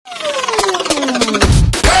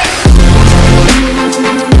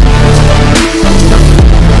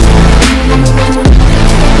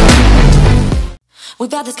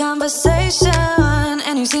We've had this conversation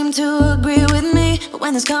and you seem to agree with me, but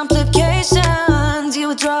when there's complications, you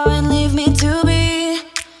withdraw and leave me to be.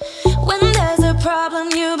 When there's a problem,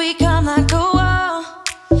 you become like a wall,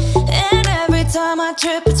 and every time I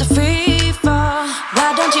trip, it's a free fall.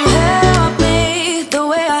 Why don't you help me the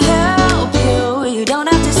way I help you? You don't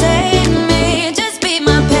have to save me, just be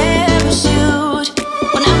my parachute.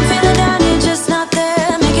 When I'm feeling down, you're just not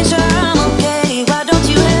there, making sure I'm okay. Why don't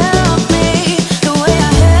you help me the way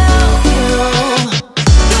I help you?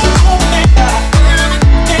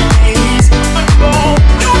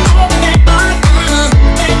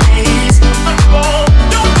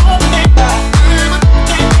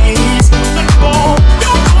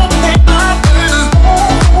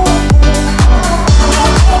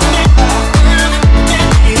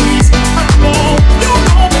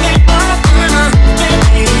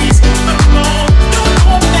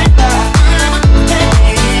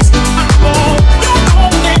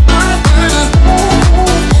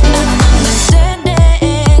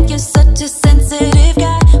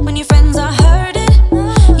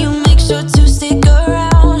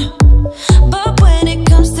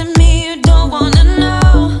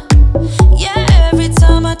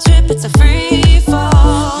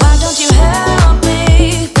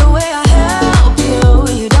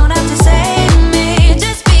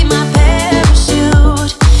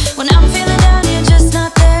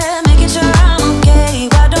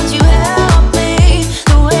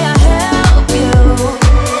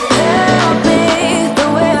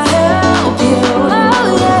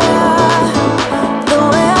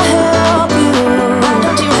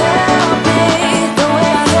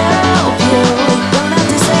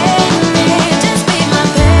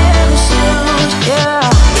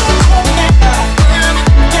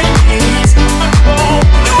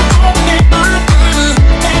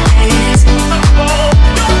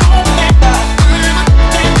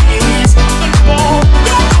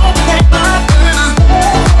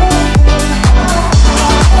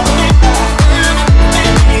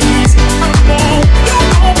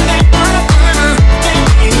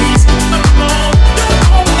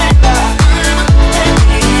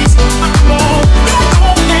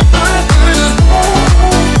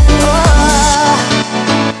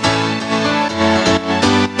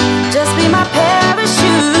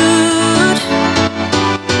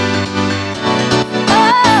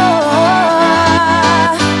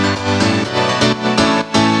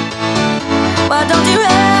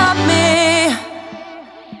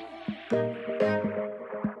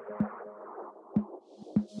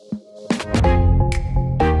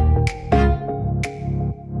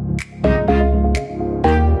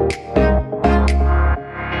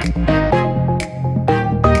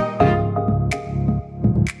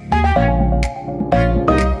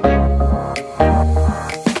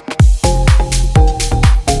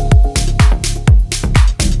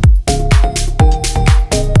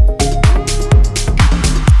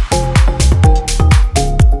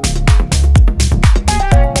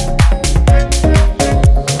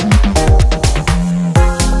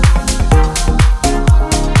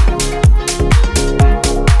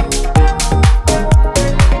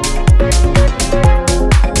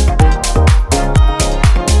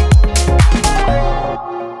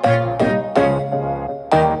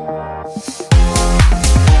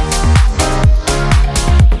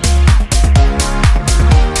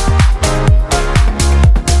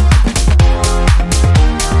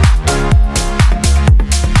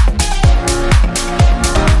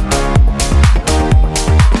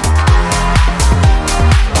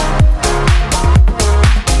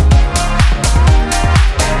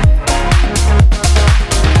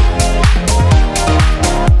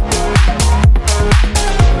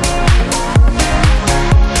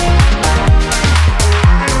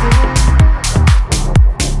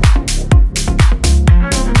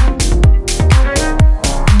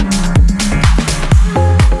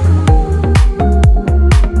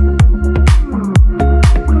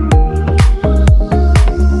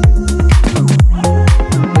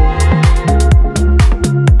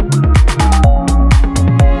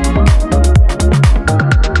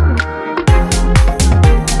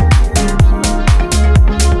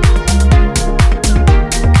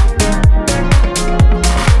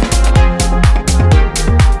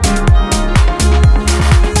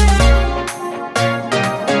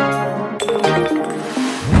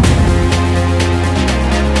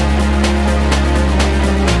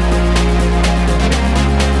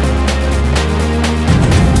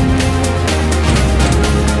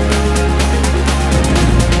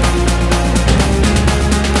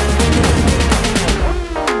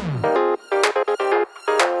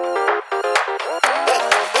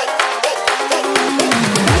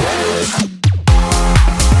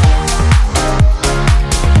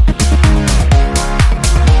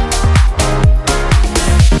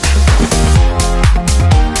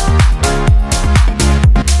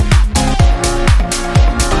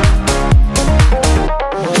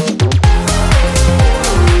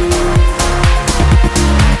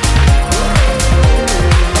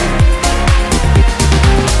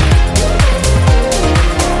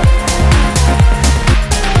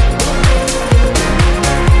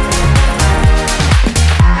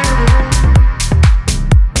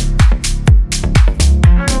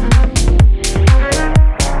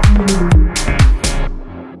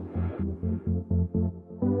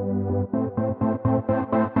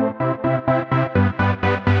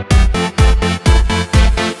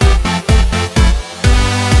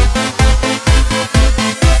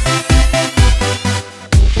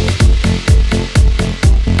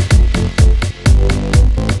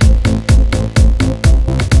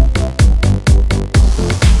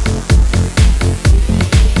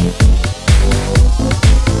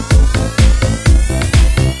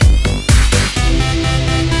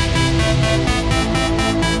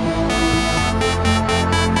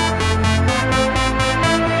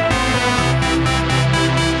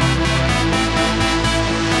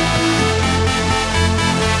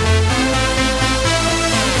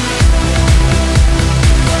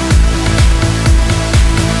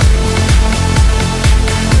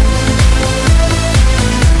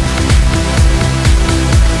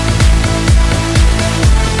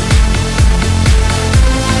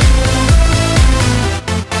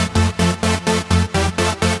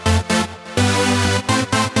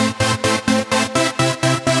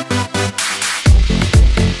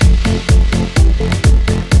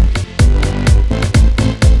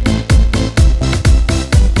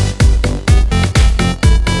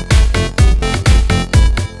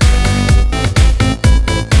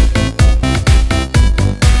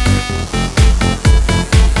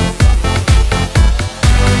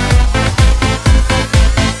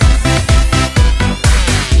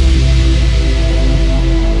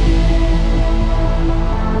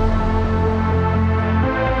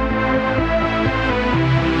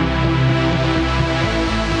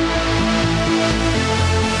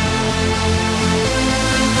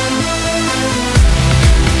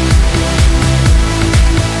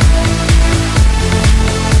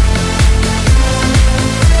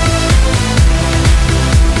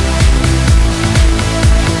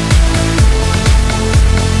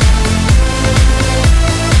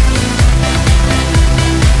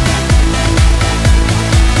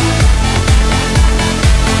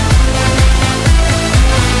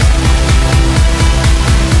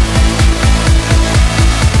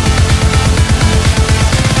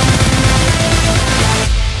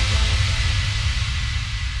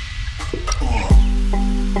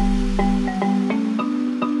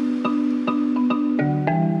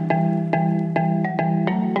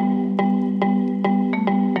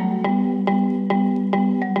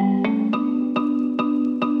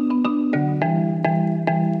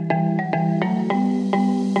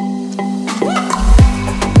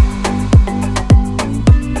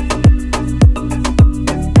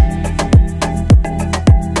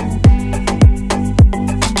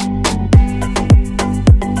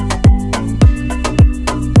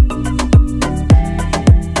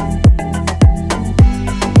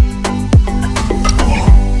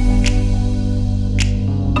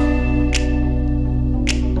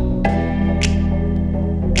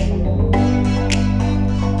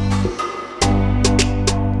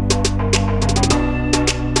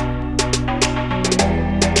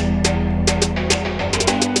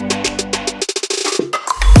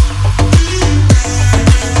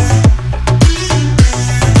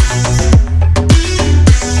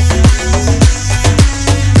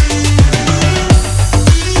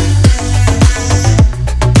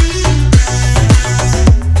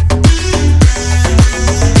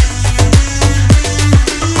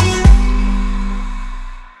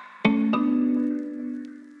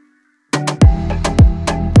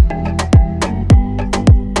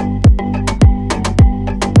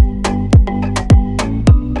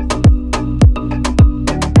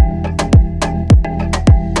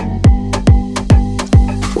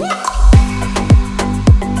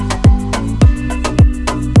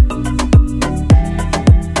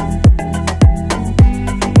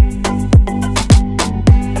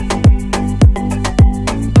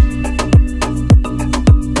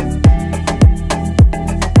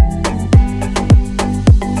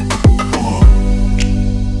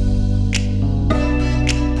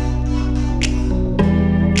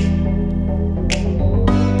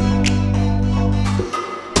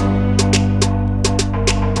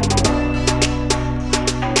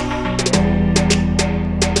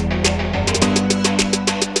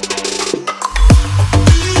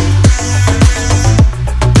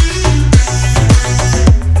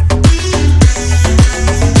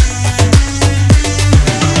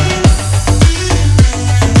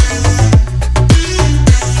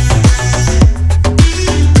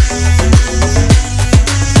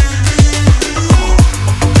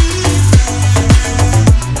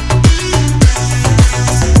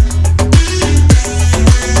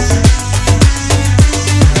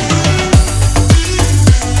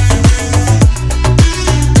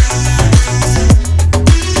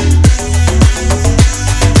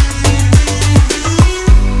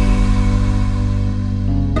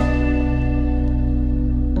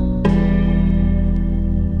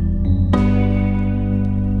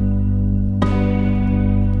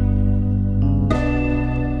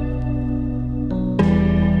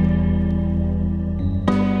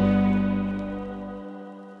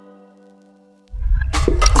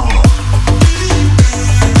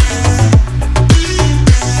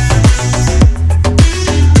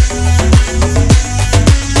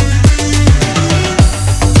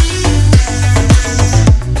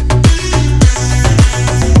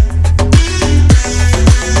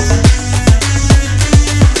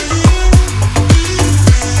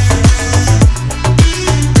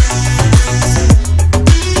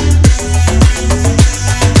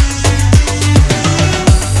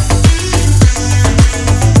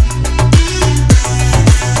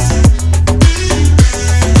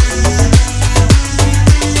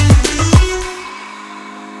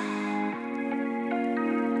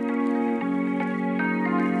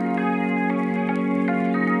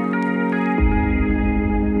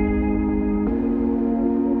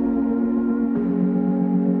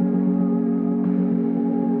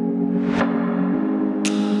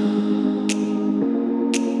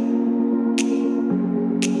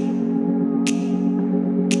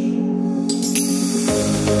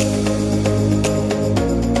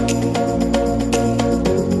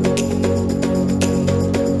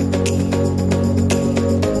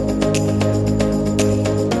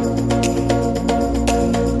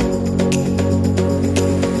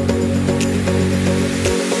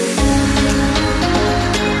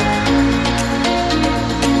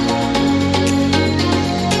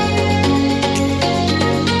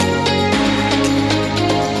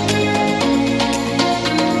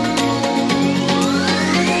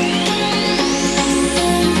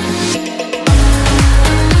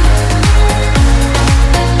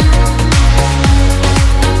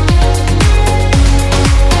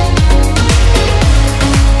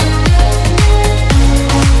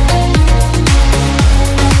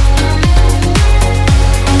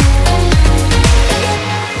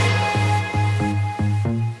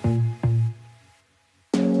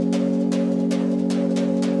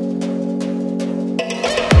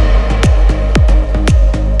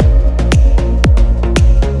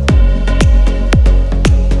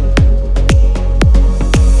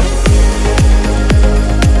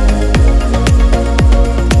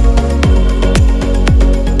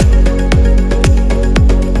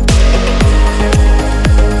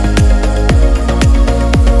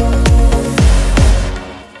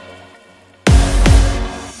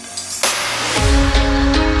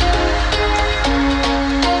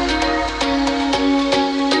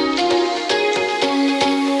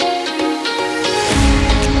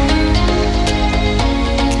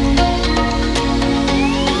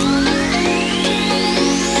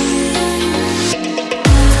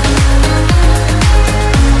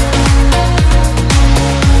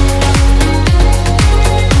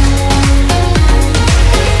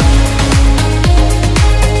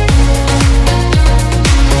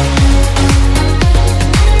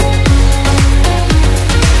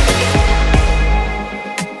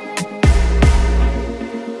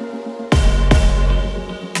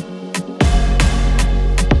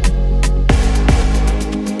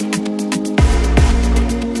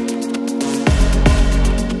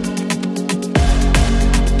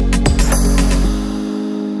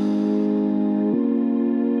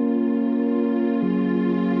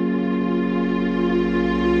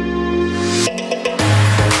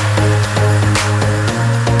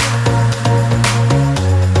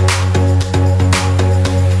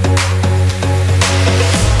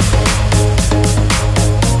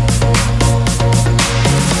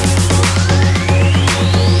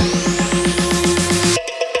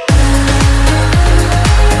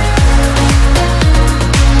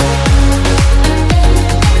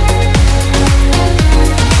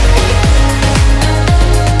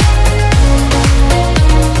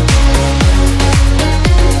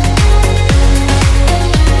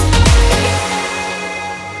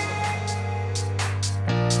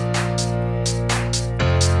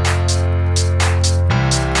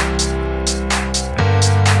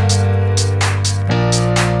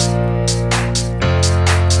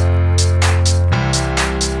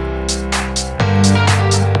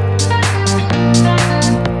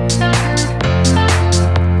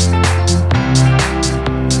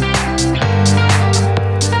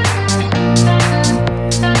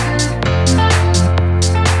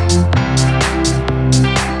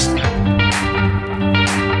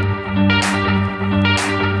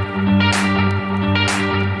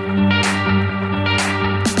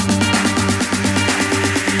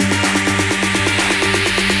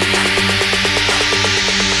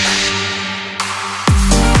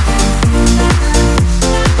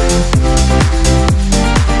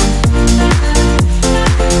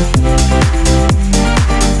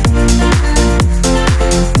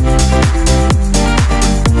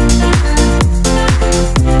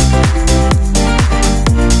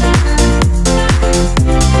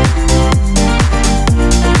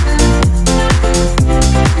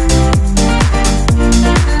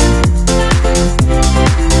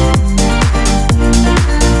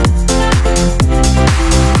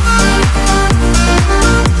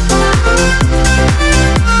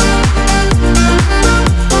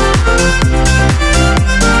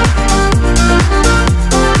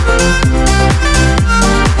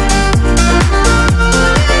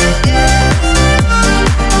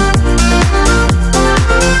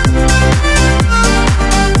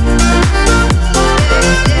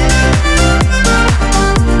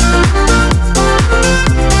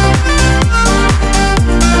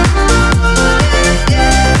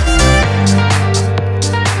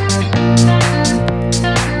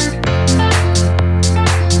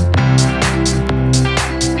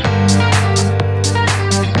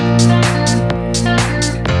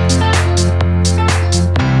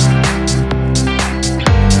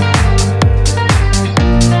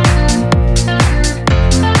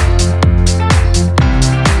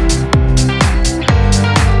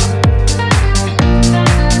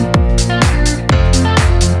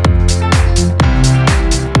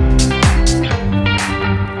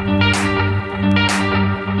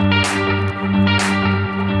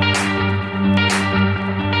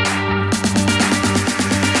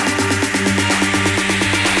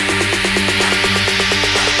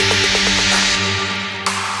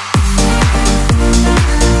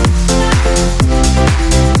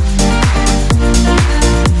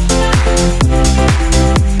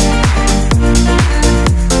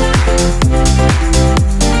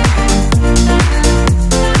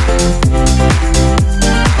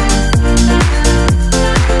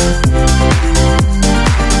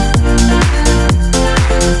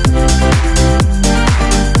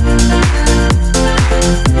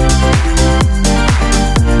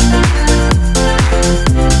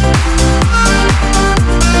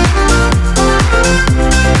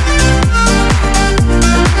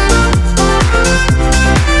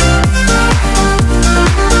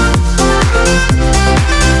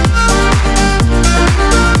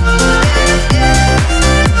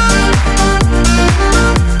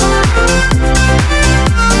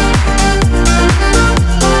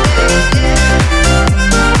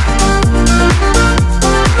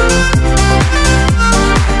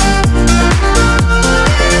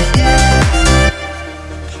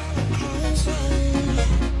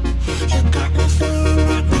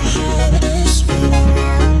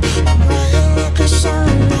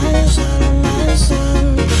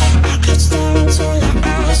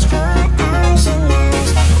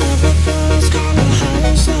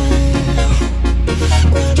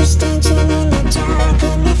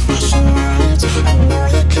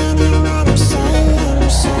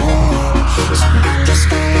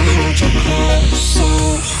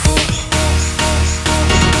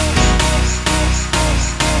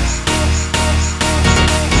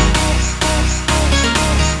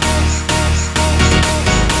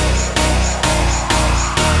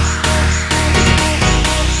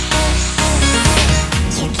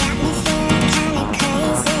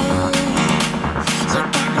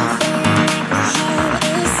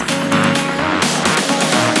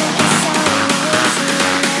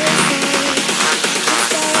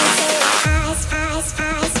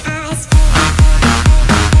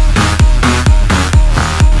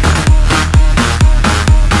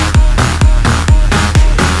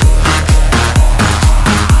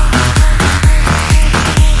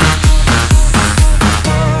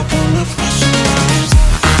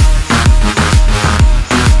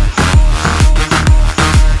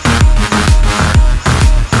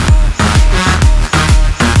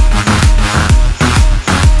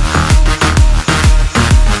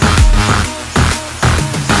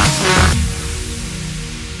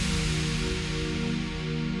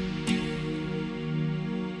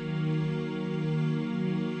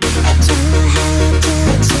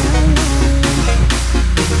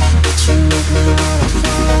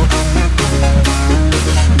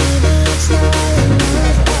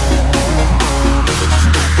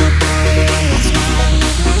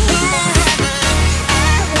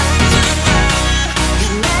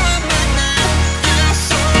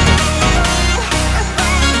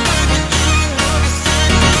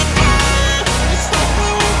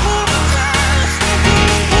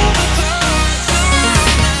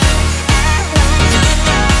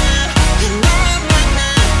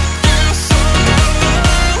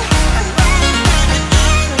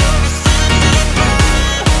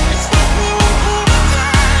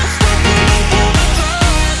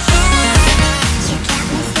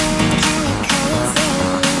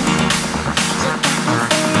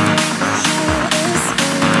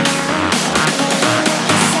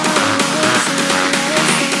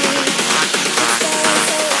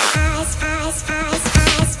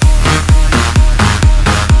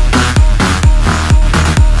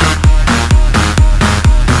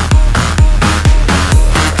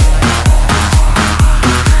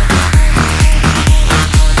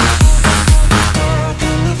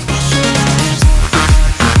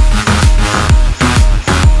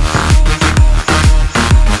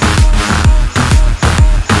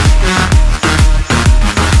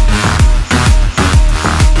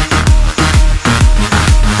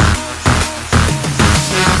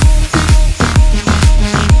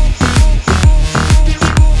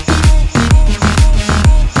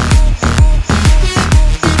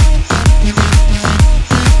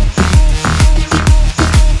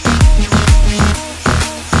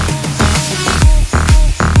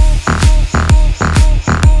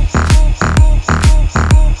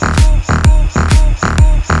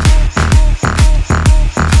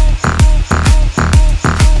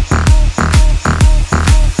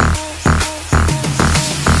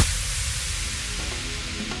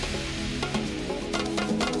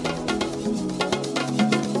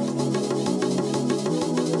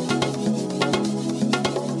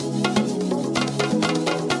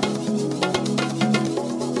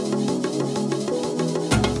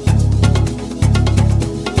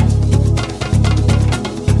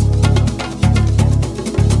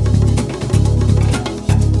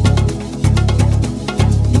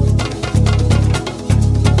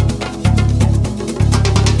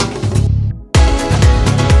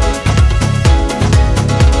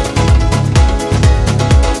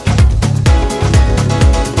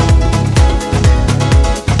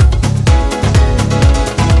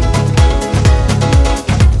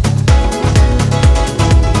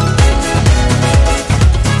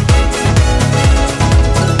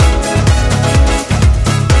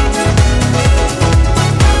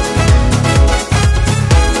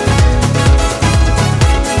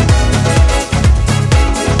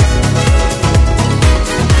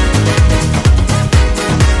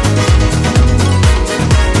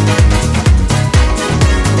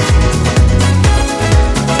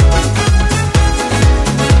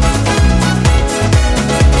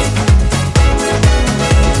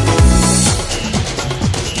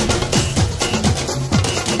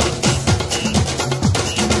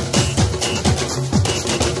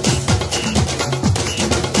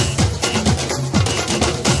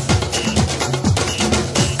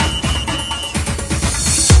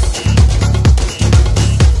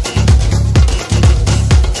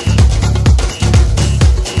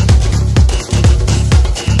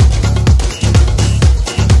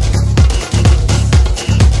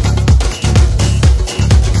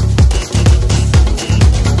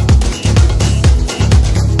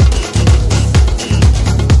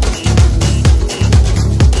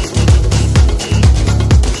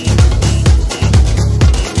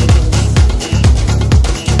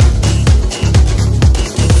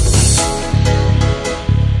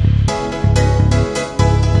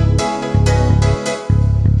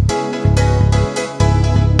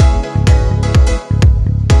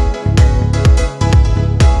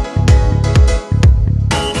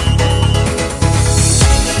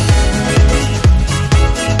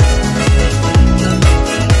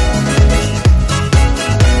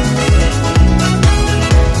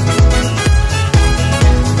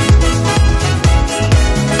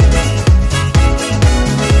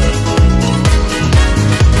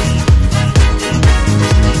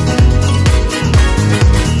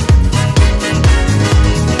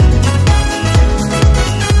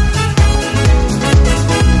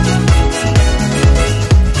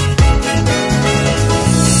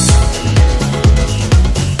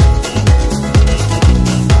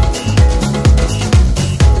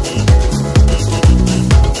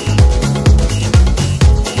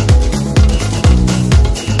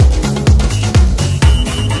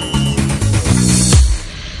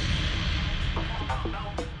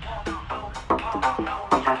 Way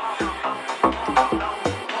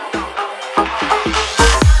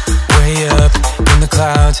up in the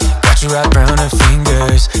clouds, got you wrapped around her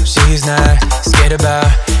fingers. She's not scared about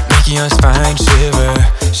making your spine shiver.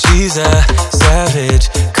 She's a savage,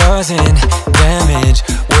 causing damage.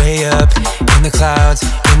 Way up in the clouds,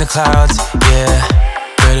 yeah.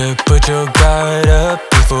 Better put your guard up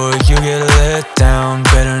before you get let down.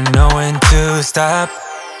 Better know when to stop.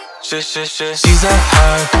 She's a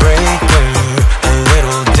heartbreaker, a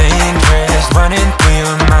little dangerous, running through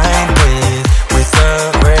your mind with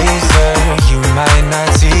a razor. You might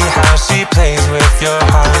not see how she plays with your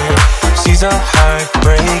heart. She's a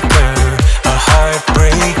heartbreaker, a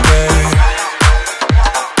heartbreaker.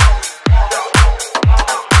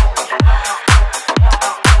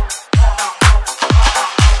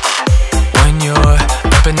 When you're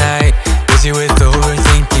up at night, busy with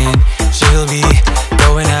overthinking, she'll be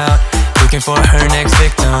going out looking for her next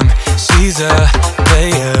victim. She's a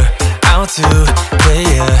player, out to play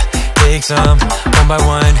ya. Takes them one by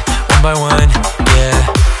one, yeah.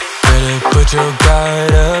 Better put your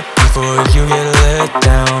guard up before you get let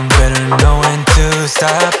down. Better know when to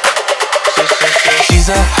stop. She's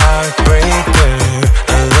a heartbreaker,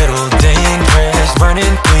 a little dangerous,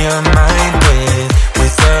 running through your mind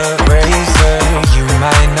with a razor. You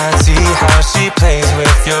might not see how she plays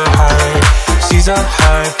with your heart. She's a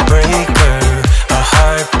heartbreaker, a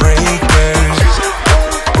heartbreaker.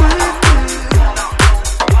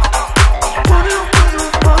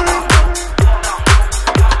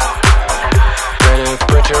 Better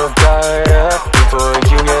put your guard up before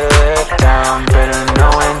you get let down. Better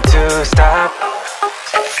know when to stop.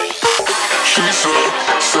 She's a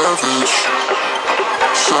savage,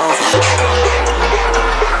 savage.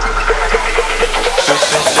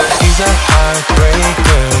 She's a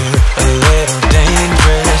heartbreaker, a little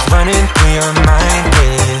dangerous, running through your mind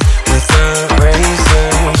with a razor.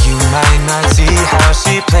 You might not see how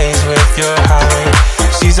she plays with your heart.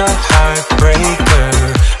 She's a heartbreaker,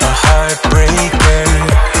 a heartbreaker.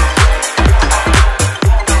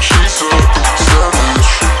 She's a savage,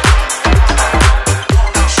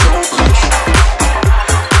 savage.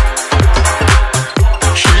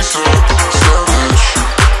 She's a savage, savage.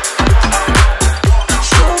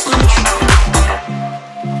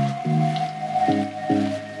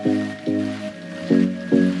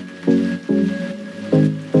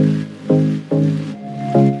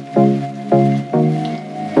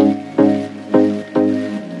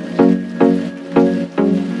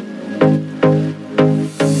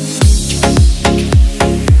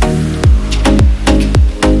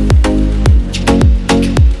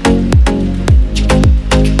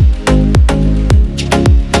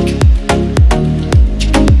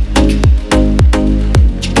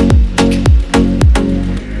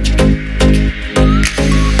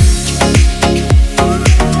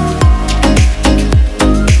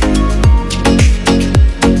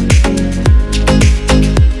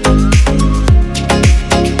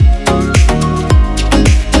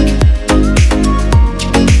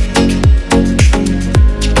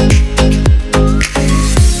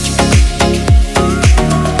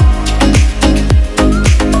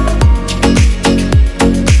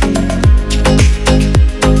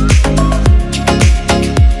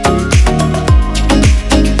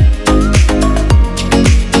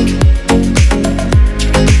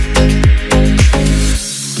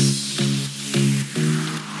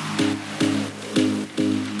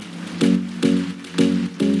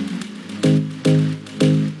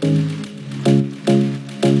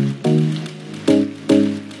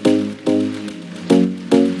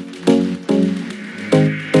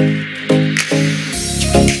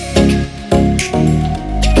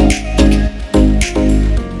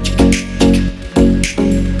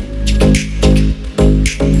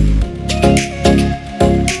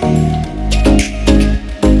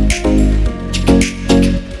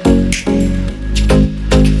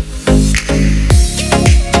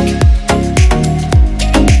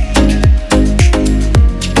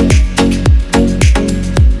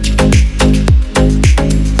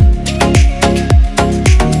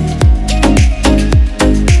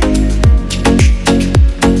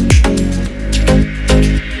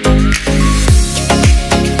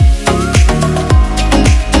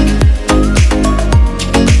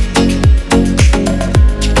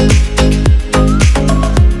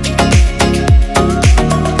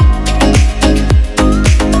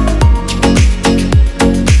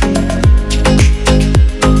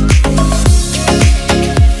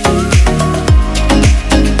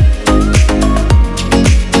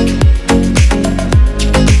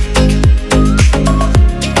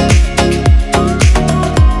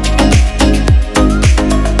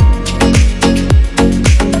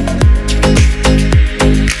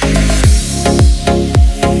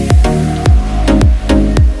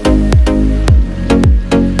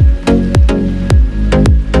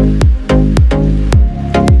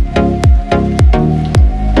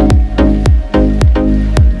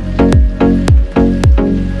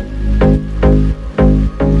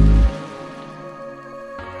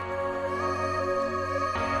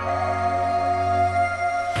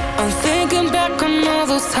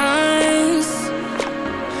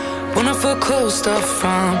 Wanna feel close, start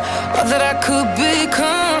from all that I could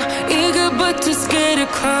become. Eager but too scared to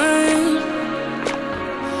climb.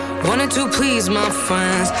 Wanted to please my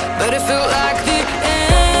friends, but it felt like the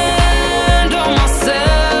end of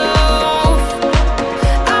myself.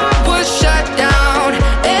 I was shut down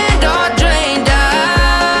and all drained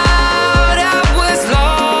out. I was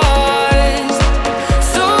lost,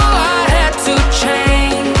 so I had to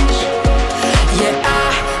change. Yeah, I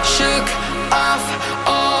shook off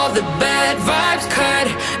all the bad vibes, cut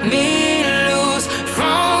me loose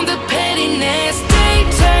from the pettiness. They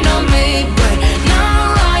turned on me, but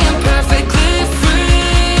now I am perfectly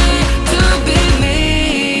free to be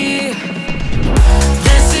me.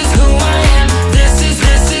 This is who I am, this is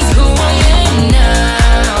who I am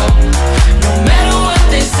now. No matter what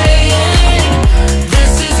they saying,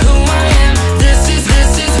 this is who I am, this is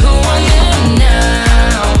who I am now.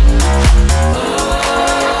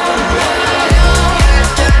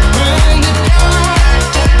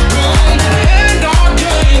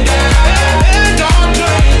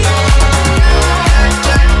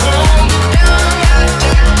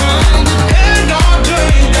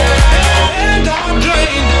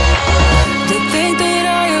 They think that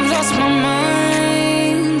I have lost my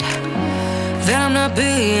mind, that I'm not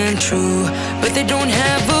being true, but they don't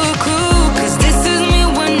have a clue. 'Cause this is me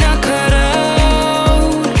when I cut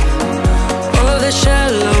out all the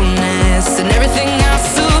shallowness and everything I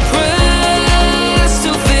suppress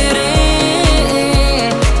to fit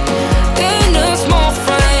in a small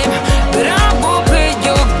frame. But I won't play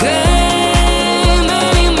your game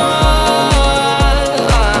anymore,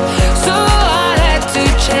 so I had to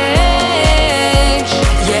change.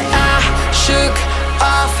 Yeah, I shook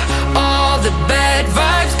off all the bad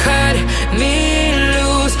vibes, cut me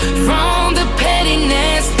loose from the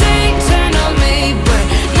pettiness. They turned on me, but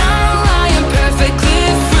now I am perfectly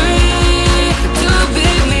free to be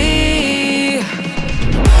me.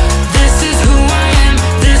 This is who I am,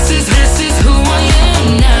 this is who I am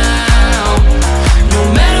now. No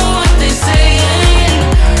matter what they saying,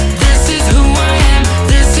 this is who I am,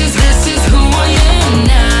 this is who I am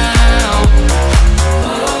now.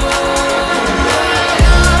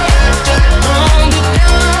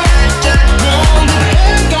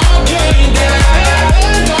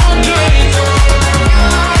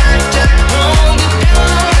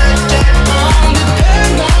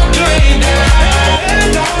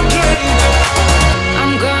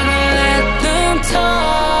 I'm gonna let them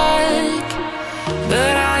talk,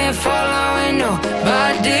 but I ain't following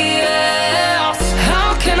nobody else. How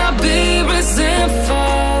can I be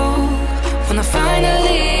resentful when I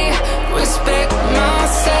finally respect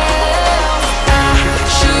myself? I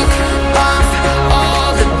shook off all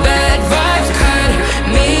the bad vibes, cut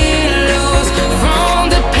me loose from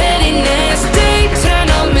the pettiness. They turn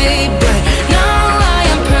on me, but now I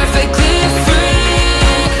am perfectly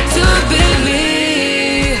free to be me.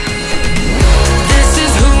 This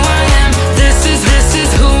is who I am, this is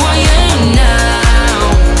who I am now.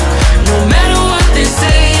 No matter what they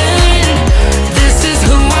saying, this is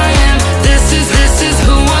who I am, this is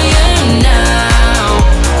who I am now.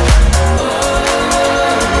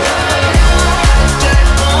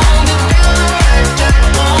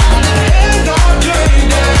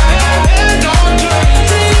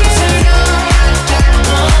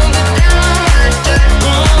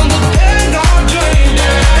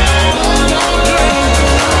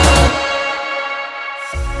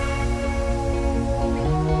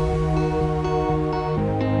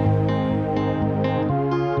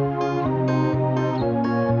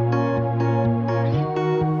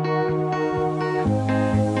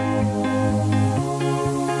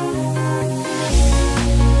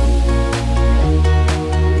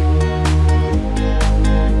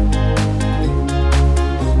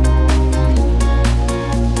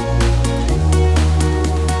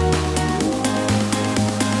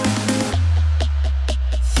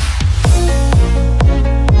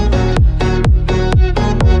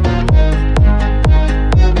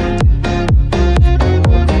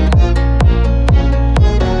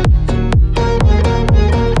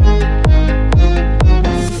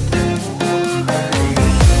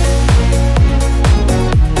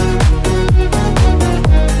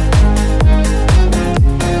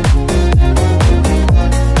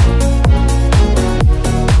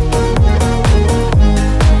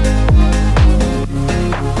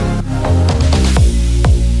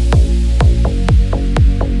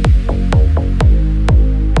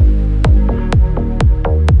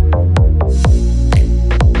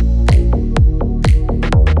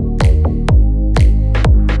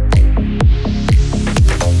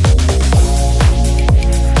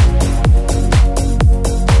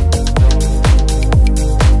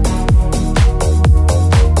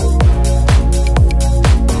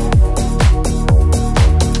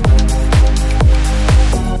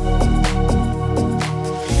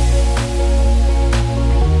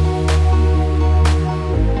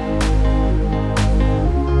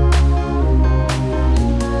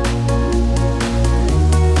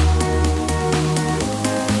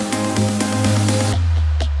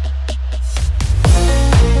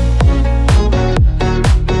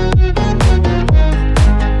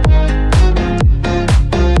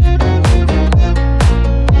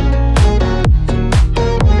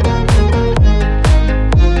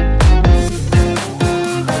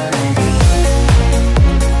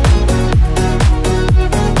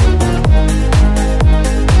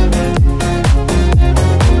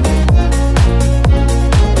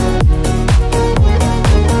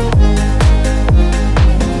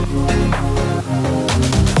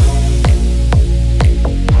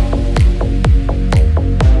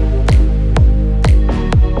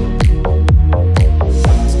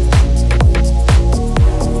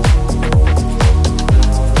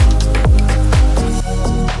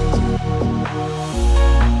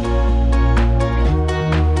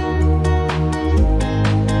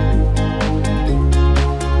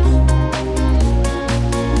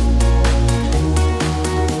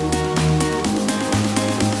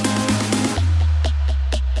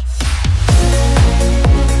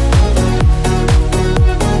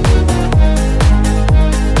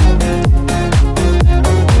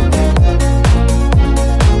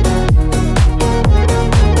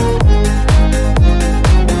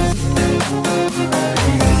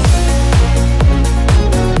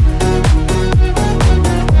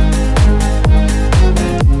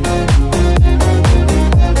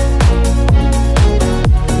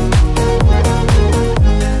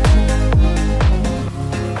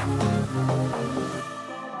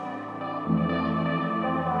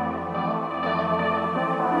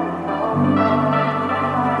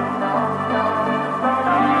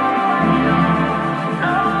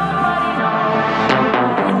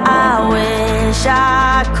 wish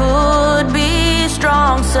I could be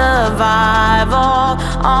strong, survive all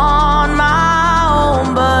on my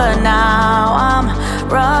own, but now I'm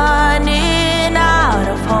running out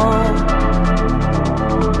of hope.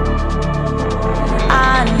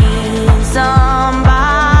 I need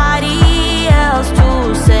somebody else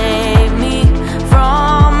to save me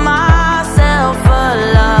from myself, a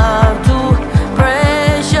love too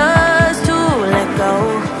precious to let go.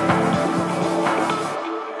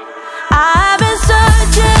 I've been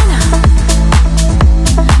searching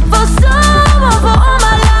for someone for all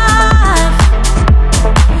my life.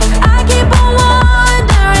 I keep on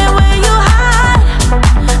wondering where you hide.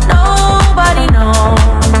 Nobody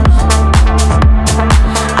knows.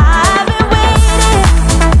 I've been waiting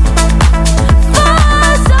for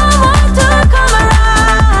someone to come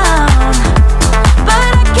around,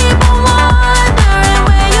 but I keep on wondering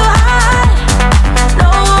where you hide.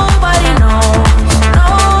 Nobody knows.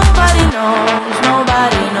 Nobody knows.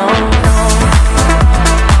 Nobody knows.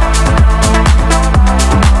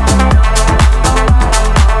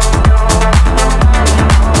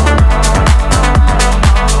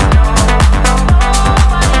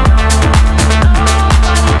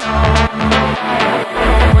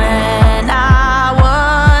 When I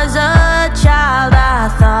was a child, I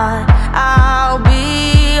thought I'll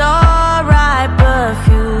be alright, but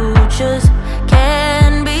futures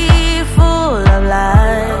can be full of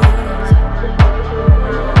lies.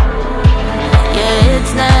 Yeah,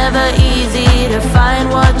 it's never easy to find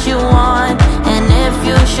what you want, and if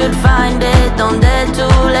you should find it, don't dare to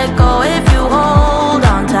let go. If you hold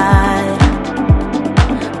on tight,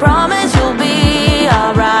 promise you'll be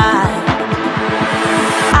alright.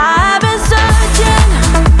 I've been searching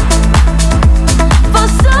for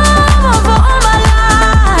someone for all my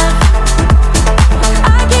life.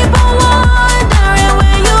 I keep on wondering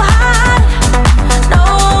where you hide.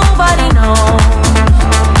 Nobody knows.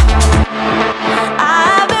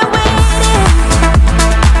 I've been waiting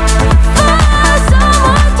for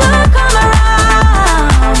someone to come around,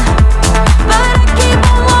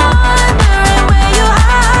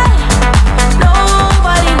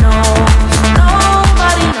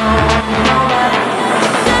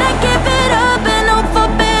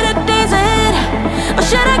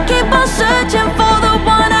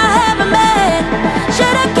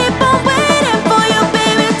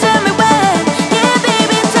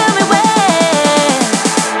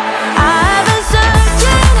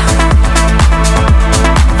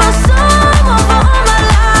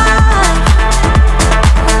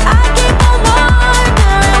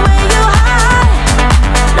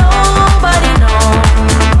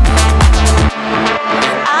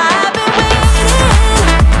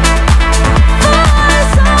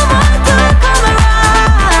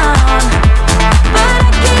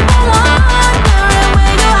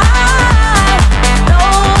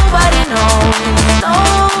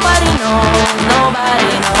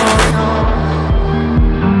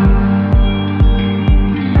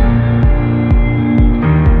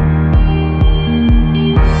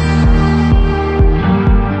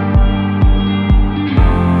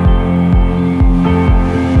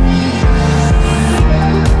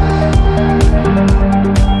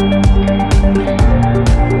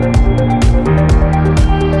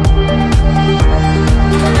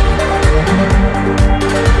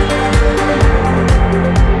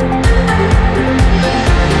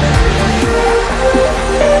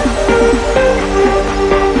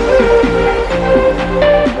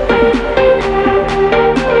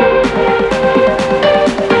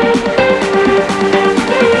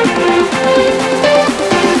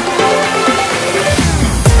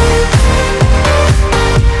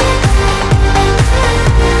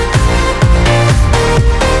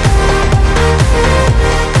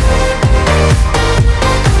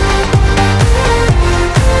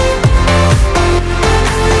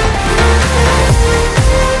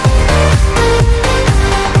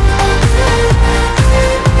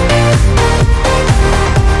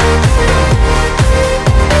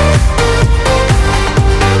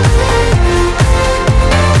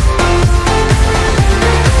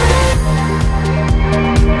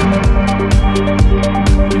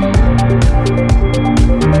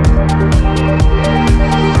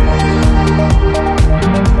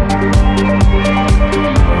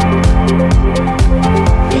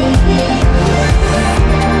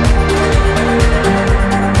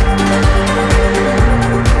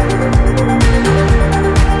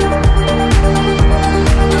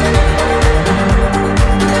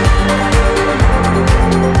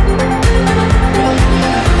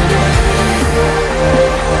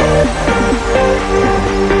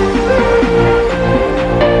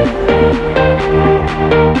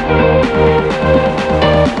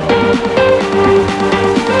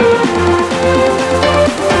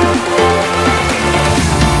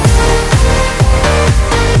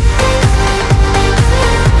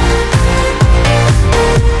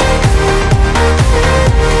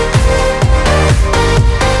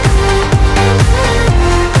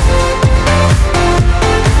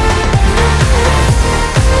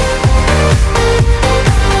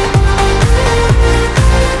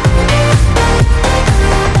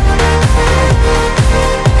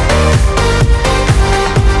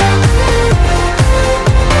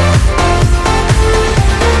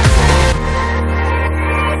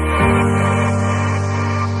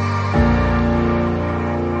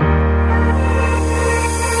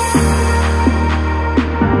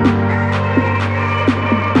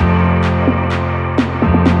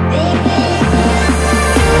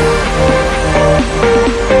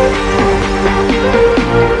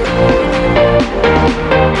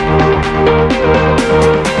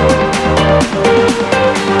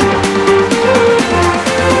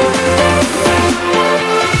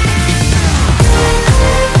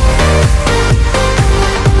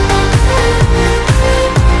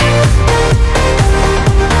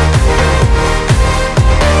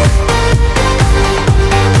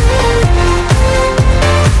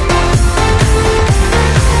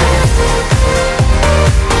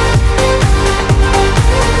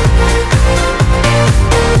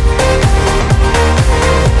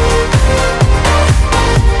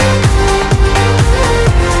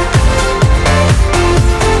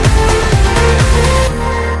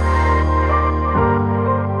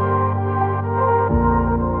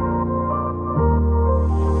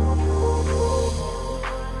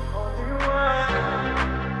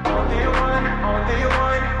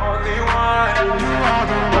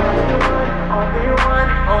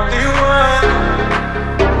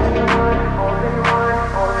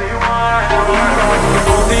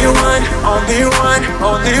 only one,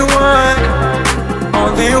 only one,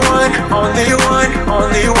 only one, only one,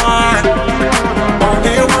 only one,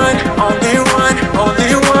 only one, only one,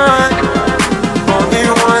 only one, only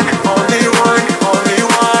one, only one, only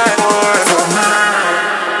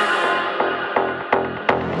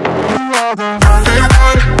one.